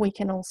 we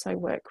can also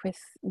work with,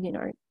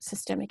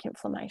 systemic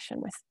inflammation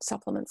with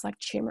supplements like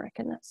turmeric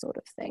and that sort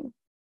of thing.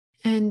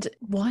 And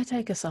why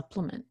take a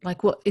supplement?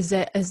 Like, what is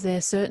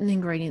there certain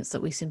ingredients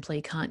that we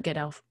simply can't get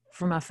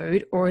from our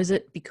food, or is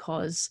it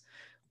because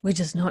we're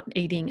just not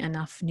eating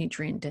enough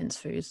nutrient dense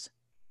foods?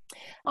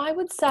 I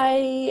would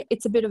say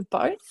it's a bit of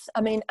both.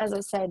 I mean, as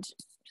I said,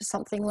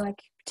 something like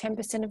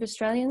 10% of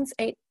Australians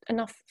eat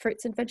enough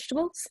fruits and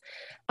vegetables.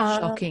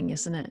 Shocking,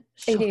 isn't it?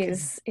 Shocking.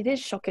 It is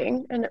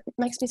shocking, and it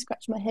makes me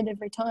scratch my head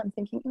every time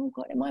thinking, oh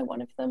God, am I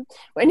one of them?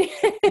 When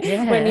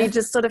you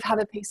just sort of have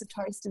a piece of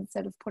toast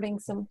instead of putting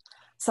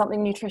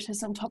something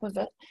nutritious on top of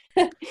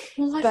it.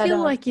 Well, I feel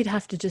like you'd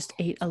have to just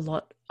eat a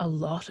lot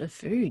of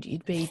food.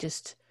 You'd be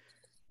just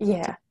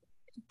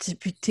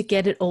to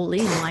get it all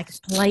in, like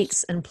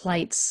plates and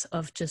plates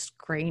of just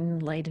green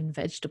laden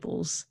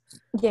vegetables.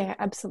 Yeah,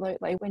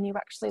 absolutely. When you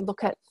actually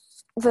look at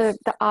the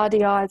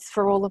RDIs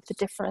for all of the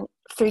different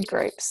food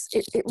groups,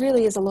 it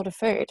really is a lot of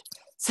food.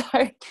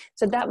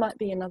 So that might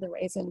be another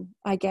reason,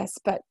 I guess.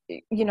 But,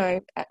 you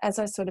know, as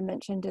I sort of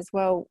mentioned as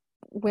well,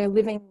 we're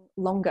living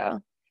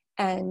longer,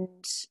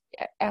 and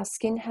our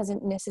skin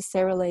hasn't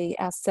necessarily,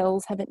 our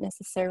cells haven't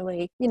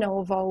necessarily, you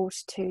know,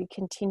 evolved to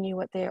continue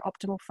at their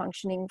optimal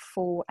functioning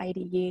for 80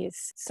 years.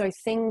 So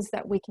things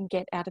that we can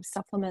get out of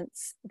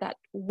supplements that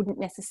wouldn't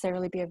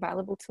necessarily be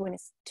available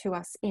to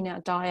us in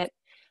our diet,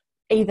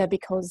 either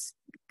because,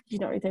 you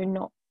know, they're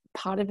not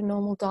part of a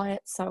normal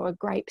diet, so a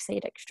grape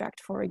seed extract,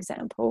 for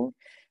example,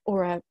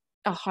 or a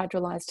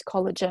hydrolyzed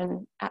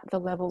collagen at the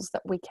levels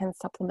that we can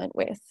supplement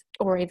with,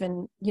 or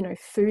even, you know,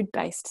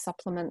 food-based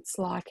supplements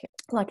like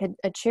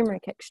a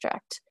turmeric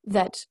extract,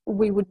 that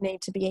we would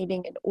need to be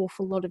eating an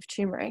awful lot of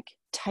turmeric,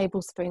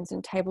 tablespoons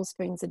and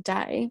tablespoons a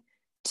day,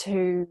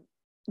 to,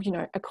 you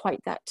know, equate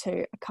that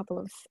to a couple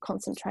of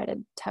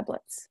concentrated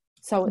tablets.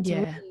 So it's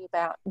really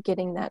about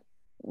getting that,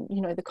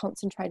 you know, the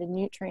concentrated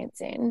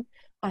nutrients in,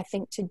 I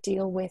think, to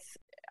deal with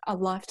a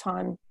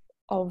lifetime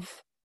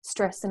of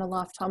stress and a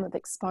lifetime of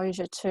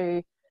exposure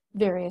to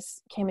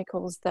various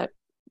chemicals that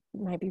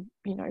maybe,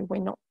 you know,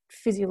 we're not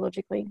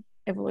physiologically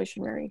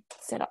evolutionary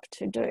set up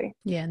to do.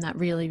 Yeah, and that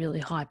really, really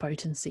high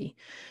potency,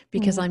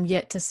 because I'm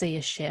yet to see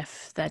a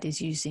chef that is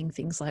using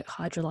things like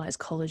hydrolyzed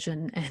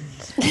collagen and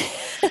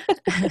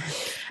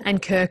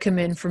and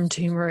curcumin from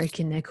turmeric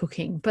in their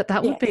cooking. But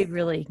that would be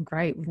really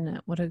great, wouldn't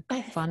it? What a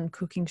fun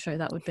cooking show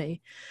that would be.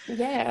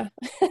 Yeah.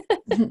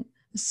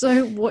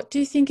 So what do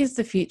you think is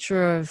the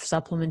future of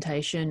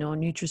supplementation or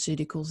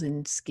nutraceuticals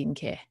in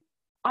skincare?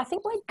 I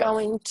think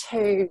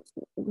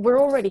we're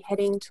already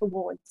heading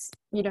towards,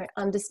 you know,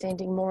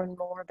 understanding more and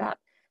more about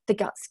the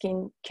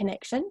gut-skin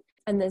connection.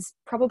 And there's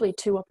probably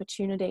two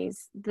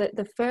opportunities.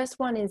 The first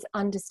one is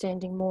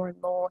understanding more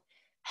and more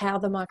how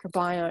the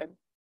microbiome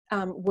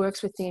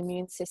works with the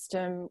immune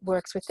system,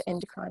 works with the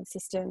endocrine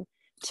system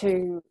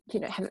to, you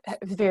know, have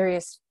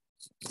various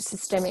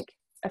systemic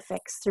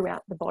effects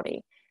throughout the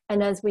body.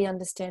 And as we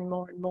understand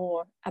more and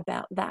more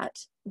about that,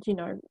 you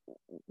know,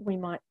 we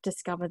might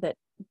discover that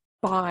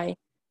by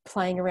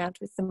playing around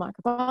with the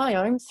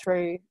microbiome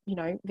through, you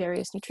know,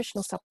 various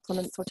nutritional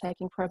supplements or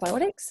taking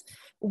probiotics,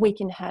 we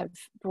can have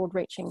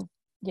broad-reaching,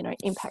 you know,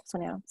 impacts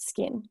on our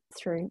skin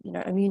through, you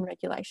know, immune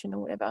regulation or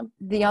whatever.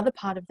 The other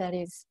part of that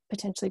is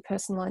potentially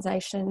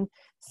personalization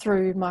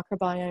through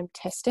microbiome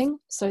testing.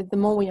 So the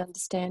more we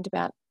understand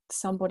about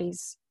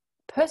somebody's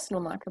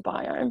personal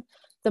microbiome,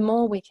 the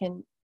more we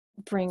can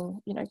bring,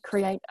 you know,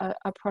 create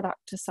a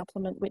product, a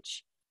supplement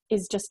which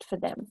is just for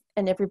them.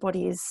 And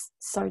everybody is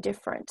so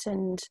different,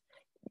 and,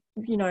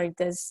 you know,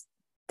 there's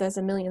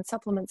a million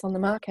supplements on the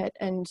market,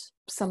 and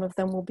some of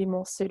them will be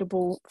more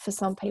suitable for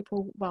some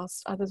people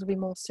whilst others will be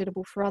more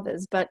suitable for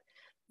others. But,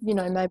 you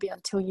know, maybe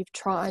until you've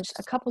tried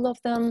a couple of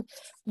them,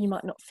 you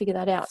might not figure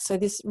that out. So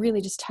this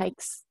really just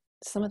takes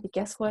some of the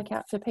guesswork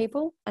out for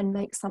people and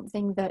makes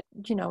something that,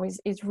 you know,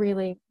 is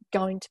really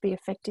going to be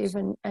effective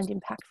and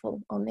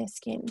impactful on their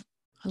skin.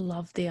 I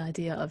love the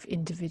idea of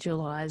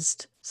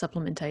individualized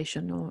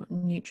supplementation or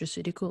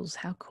nutraceuticals.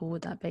 How cool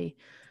would that be?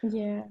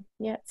 Yeah,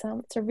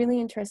 it's a really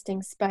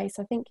interesting space.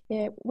 I think,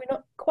 yeah, we're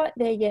not quite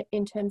there yet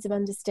in terms of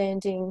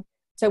understanding.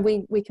 So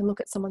we can look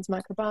at someone's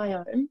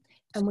microbiome,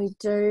 and we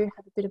do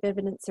have a bit of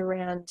evidence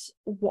around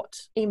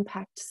what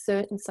impact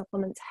certain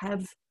supplements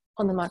have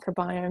on the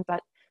microbiome, but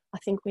I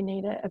think we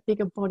need a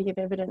bigger body of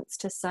evidence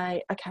to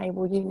say, okay,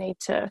 well, you need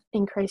to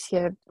increase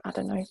your, I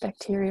don't know,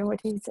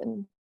 bacteroides,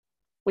 and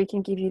we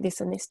can give you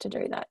this and this to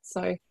do that.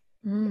 So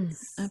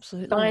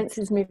absolutely. Science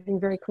is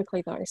moving very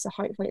quickly though, so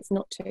hopefully it's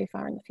not too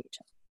far in the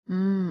future.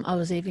 I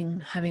was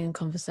even having a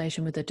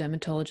conversation with a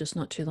dermatologist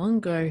not too long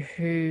ago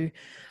who,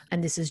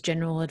 and this is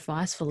general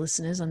advice for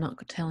listeners, I'm not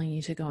telling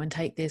you to go and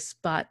take this,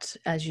 but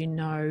as you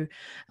know,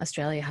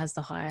 Australia has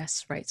the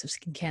highest rates of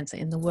skin cancer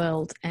in the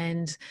world,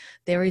 and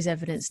there is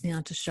evidence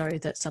now to show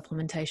that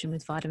supplementation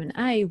with vitamin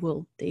A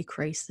will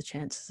decrease the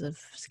chances of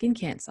skin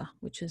cancer,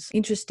 which is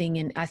interesting.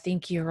 And I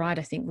think you're right.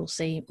 I think we'll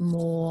see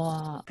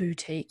more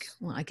boutique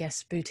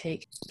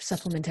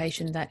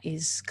supplementation that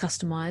is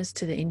customized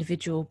to the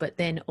individual, but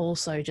then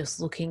also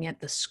just looking at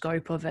the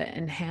scope of it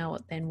and how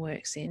it then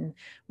works in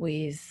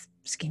with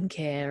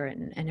skincare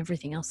and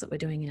everything else that we're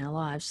doing in our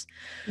lives.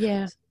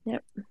 Yeah.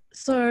 Yep.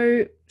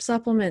 So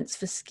supplements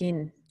for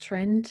skin,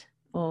 trend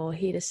or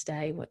here to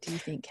stay? What do you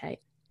think, Kate?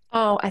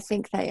 Oh, I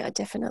think they are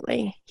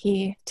definitely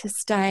here to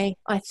stay.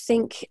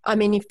 I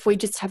mean, if we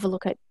just have a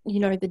look at, you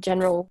know, the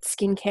general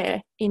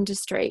skincare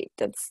industry,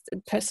 that's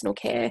personal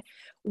care,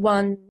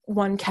 one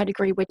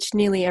category which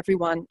nearly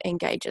everyone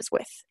engages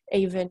with,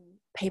 even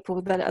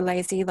people that are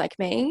lazy like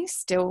me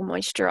still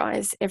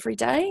moisturize every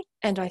day.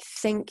 And I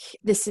think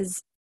this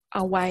is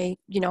a way,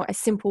 you know, a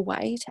simple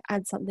way to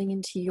add something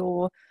into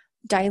your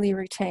daily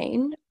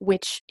routine,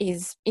 which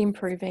is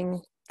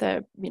improving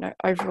the, you know,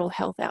 overall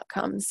health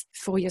outcomes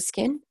for your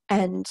skin.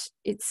 And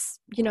it's,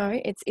 you know,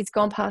 it's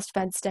gone past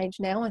fad stage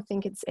now. I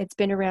think it's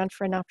been around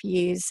for enough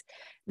years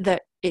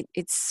that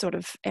it's sort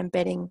of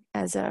embedding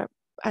as a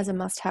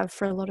must have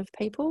for a lot of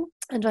people.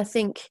 And I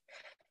think,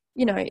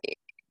 you know,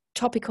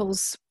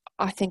 topicals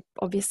I think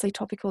obviously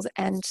topicals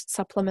and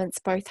supplements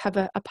both have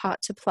a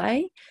part to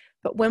play.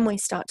 But when we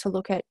start to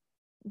look at,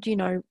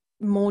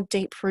 more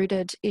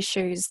deep-rooted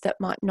issues that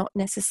might not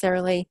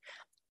necessarily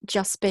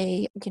just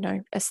be,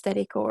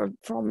 aesthetic or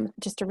from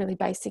just a really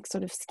basic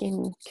sort of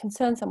skin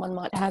concern someone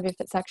might have, if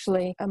it's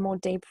actually a more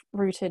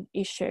deep-rooted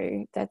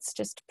issue that's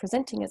just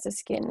presenting as a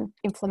skin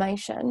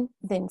inflammation,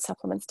 then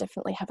supplements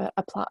definitely have a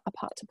part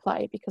to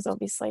play, because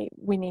obviously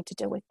we need to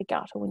deal with the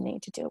gut, or we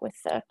need to deal with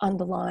the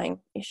underlying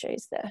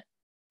issues there.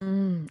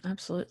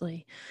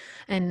 Absolutely.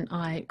 And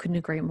I couldn't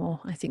agree more.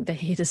 I think they're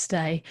here to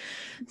stay.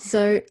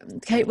 So,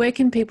 Kate, where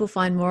can people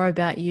find more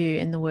about you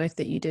and the work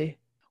that you do?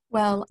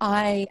 Well,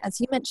 I, as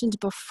you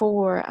mentioned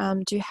before,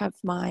 do have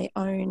my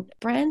own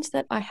brand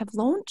that I have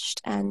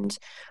launched, and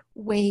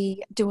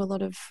we do a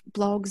lot of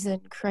blogs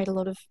and create a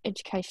lot of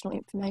educational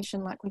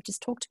information, like we've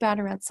just talked about,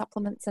 around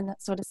supplements and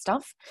that sort of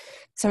stuff.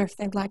 So if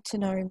they'd like to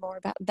know more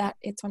about that,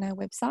 it's on our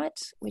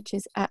website, which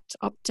is at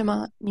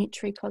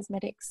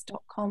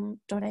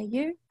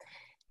optimanutricosmetics.com.au.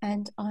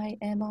 And I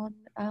am on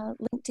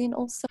LinkedIn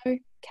also,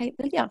 Kate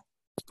Lilia.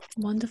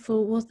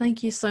 Wonderful. Well,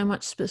 thank you so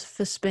much for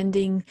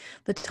spending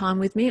the time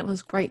with me. It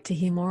was great to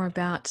hear more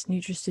about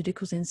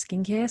nutraceuticals in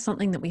skincare,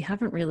 something that we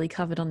haven't really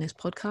covered on this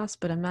podcast,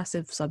 but a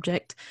massive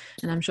subject.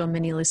 And I'm sure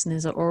many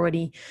listeners are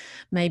already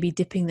maybe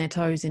dipping their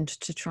toes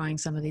into trying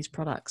some of these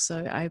products.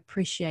 So I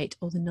appreciate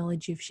all the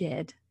knowledge you've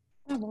shared.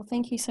 Oh, well,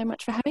 thank you so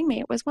much for having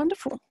me. It was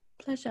wonderful.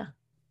 Pleasure.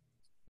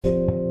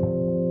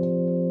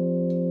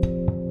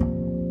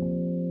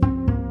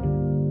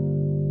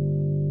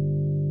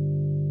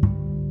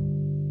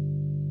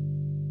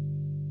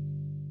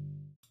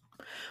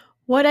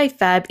 What a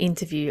fab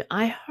interview.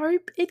 I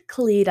hope it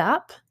cleared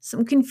up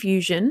some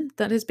confusion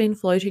that has been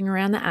floating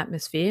around the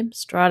atmosphere,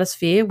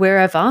 stratosphere,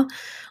 wherever.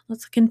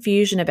 Lots of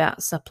confusion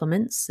about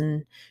supplements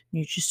and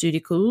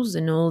nutraceuticals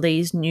and all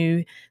these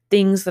new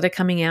things that are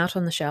coming out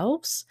on the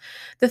shelves.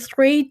 The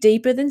 3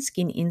 deeper than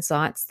skin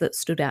insights that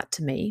stood out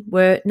to me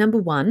were: number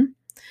 1,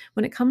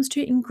 when it comes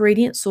to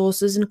ingredient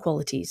sources and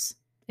qualities,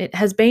 it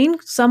has been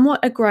somewhat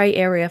a grey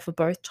area for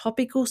both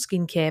topical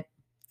skincare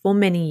for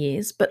many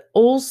years, but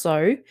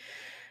also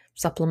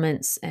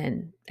supplements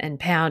and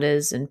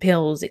powders and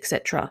pills,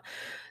 etc.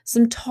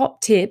 Some top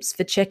tips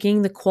for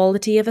checking the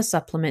quality of a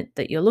supplement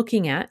that you're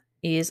looking at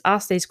is: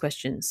 ask these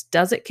questions.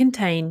 Does it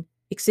contain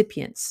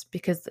excipients?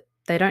 Because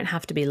they don't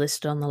have to be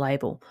listed on the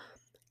label.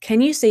 Can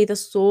you see the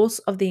source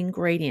of the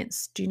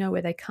ingredients? Do you know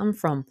where they come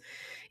from?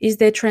 Is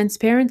there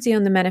transparency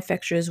on the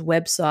manufacturer's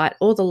website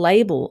or the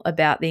label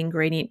about the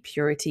ingredient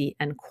purity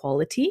and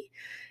quality?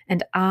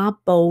 And are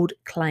bold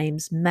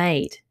claims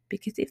made?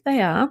 Because if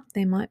they are,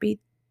 they might be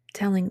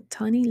telling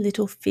tiny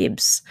little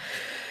fibs.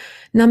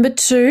 Number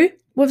 2,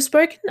 we've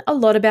spoken a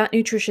lot about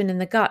nutrition in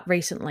the gut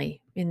recently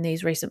in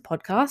these recent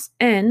podcasts,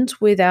 and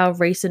with our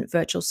recent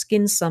virtual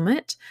skin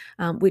summit,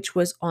 which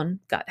was on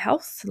gut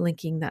health,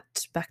 linking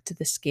that back to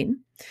the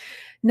skin,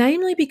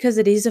 namely because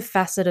it is a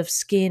facet of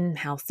skin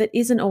health that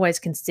isn't always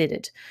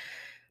considered.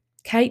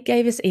 Kate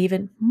gave us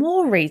even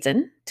more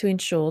reason to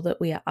ensure that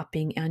we are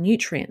upping our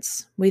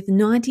nutrients, with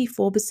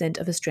 94%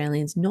 of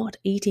Australians not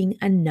eating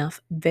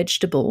enough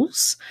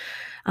vegetables.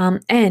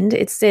 And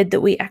it's said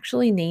that we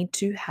actually need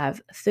to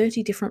have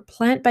 30 different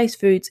plant-based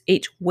foods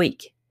each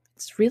week.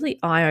 It's really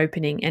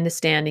eye-opening and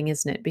astounding,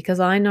 isn't it? Because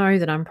I know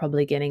that I'm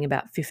probably getting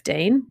about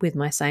 15 with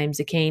my same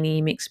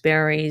zucchini, mixed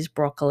berries,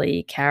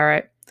 broccoli,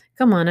 carrot.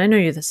 Come on, I know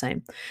you're the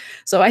same.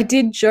 So I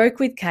did joke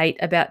with Kate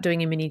about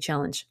doing a mini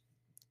challenge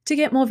to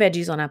get more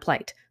veggies on our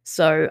plate.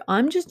 So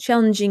I'm just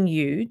challenging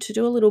you to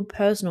do a little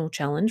personal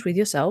challenge with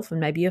yourself and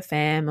maybe your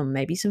fam or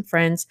maybe some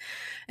friends.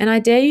 And I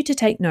dare you to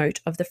take note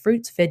of the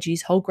fruits,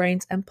 veggies, whole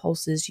grains, and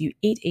pulses you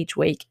eat each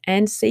week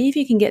and see if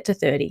you can get to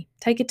 30.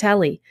 Take a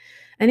tally.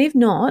 And if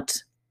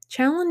not,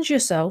 challenge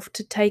yourself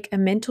to take a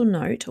mental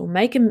note or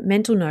make a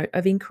mental note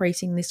of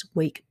increasing this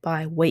week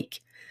by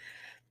week.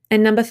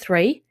 And number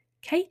 3,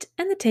 Kate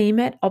and the team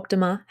at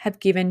Optima have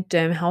given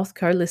Derm Health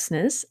Co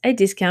listeners a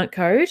discount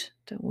code,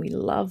 don't we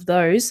love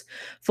those,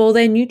 for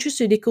their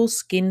nutraceutical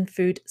skin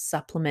food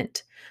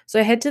supplement.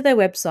 So head to their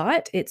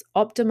website, it's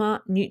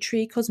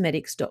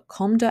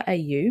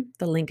optimanutricosmetics.com.au.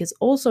 The link is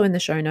also in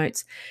the show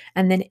notes,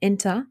 and then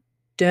enter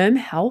Derm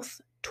Health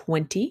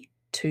 20,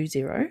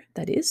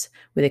 that is,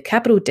 with a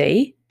capital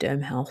D,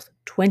 Derm Health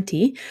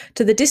 20,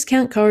 to the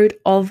discount code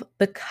of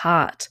the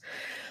cart.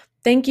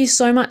 Thank you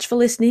so much for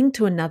listening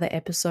to another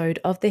episode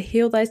of the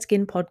Heal Thy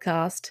Skin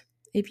podcast.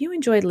 If you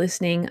enjoyed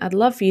listening, I'd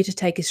love for you to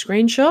take a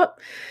screenshot,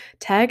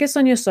 tag us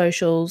on your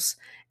socials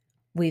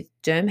with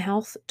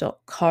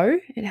dermhealth.co.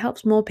 It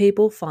helps more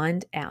people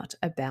find out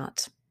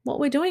about what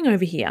we're doing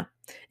over here.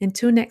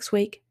 Until next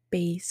week,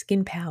 be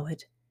skin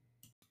powered.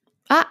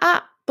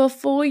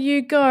 Before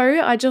you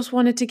go, I just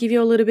wanted to give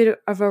you a little bit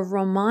of a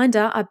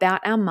reminder about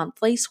our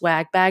monthly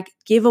swag bag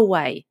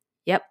giveaway.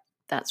 Yep,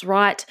 That's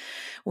right.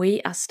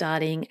 We are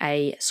starting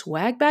a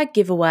swag bag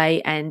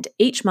giveaway, and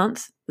each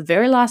month, the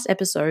very last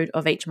episode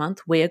of each month,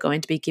 we are going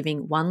to be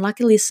giving one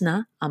lucky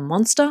listener a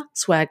monster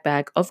swag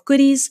bag of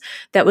goodies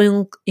that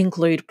will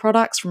include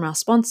products from our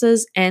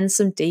sponsors and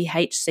some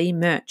DHC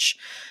merch.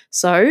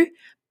 So,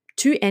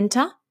 to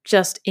enter,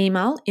 just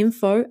email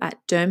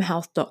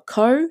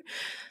info@dermhealth.co.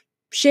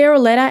 Share a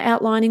letter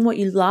outlining what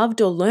you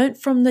loved or learnt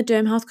from the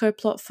Derm Health Co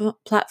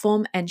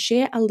platform, and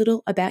share a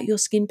little about your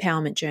skin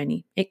empowerment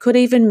journey. It could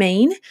even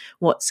mean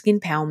what skin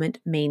empowerment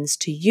means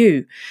to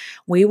you.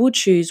 We will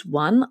choose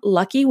one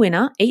lucky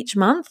winner each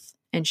month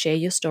and share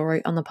your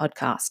story on the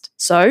podcast.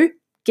 So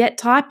get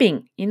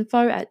typing,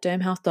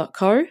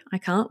 info@dermhealth.co. I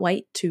can't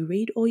wait to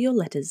read all your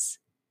letters.